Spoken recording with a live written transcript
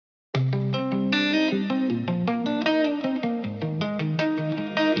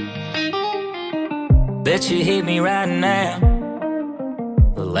Bet you hate me right now,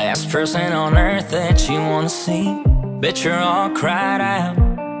 the last person on earth that you wanna see. Bet you're all cried out,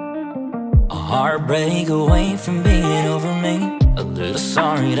 a heartbreak away from being over me. A little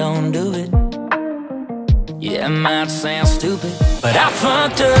sorry, don't do it. Yeah, it might sound stupid, but I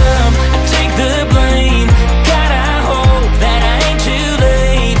fucked up, I take the blame. God, I hope that I ain't too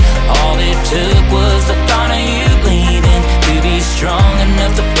late. All it took was the thought of you leaving to be strong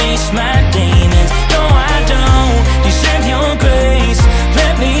enough to face my demons. No, I don't deserve your grace.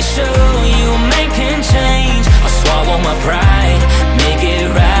 Let me show you a man can change. I'll swallow my pride, make it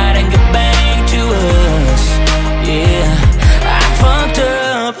right and get back to us. Yeah, I fucked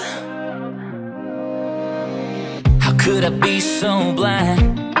up. How could I be so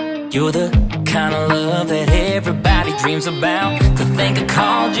blind? You're the kind of love that everybody dreams about. To think I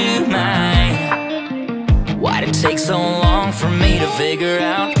called you mine. Why'd it take so long for me to figure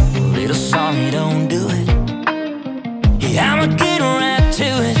out? A little sorry, don't do it. Yeah, I'ma get right to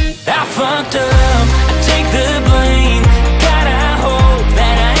it. I fucked up, I take the blame. God, I hope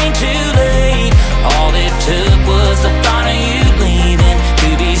that I ain't too late. All it took was the thought of you leaving to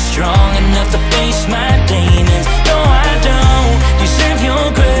be strong enough to face my demons. No, I don't deserve your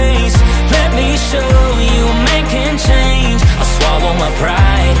grace. Let me show you a man can change. I'll swallow my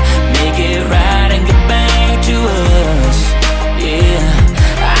pride, make it right and get back to us. Yeah,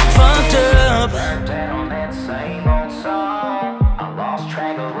 I fucked up. Burned down on that same old song. I lost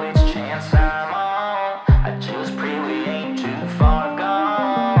track of which chance I'm on. I just pray we ain't too far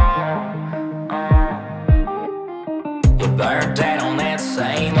gone. You burned down on that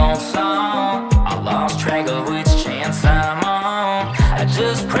same old song. I lost track of which chance I'm on. I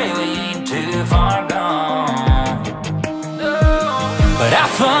just pray we ain't too far gone. But I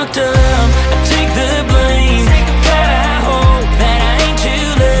fucked up, I take the blame.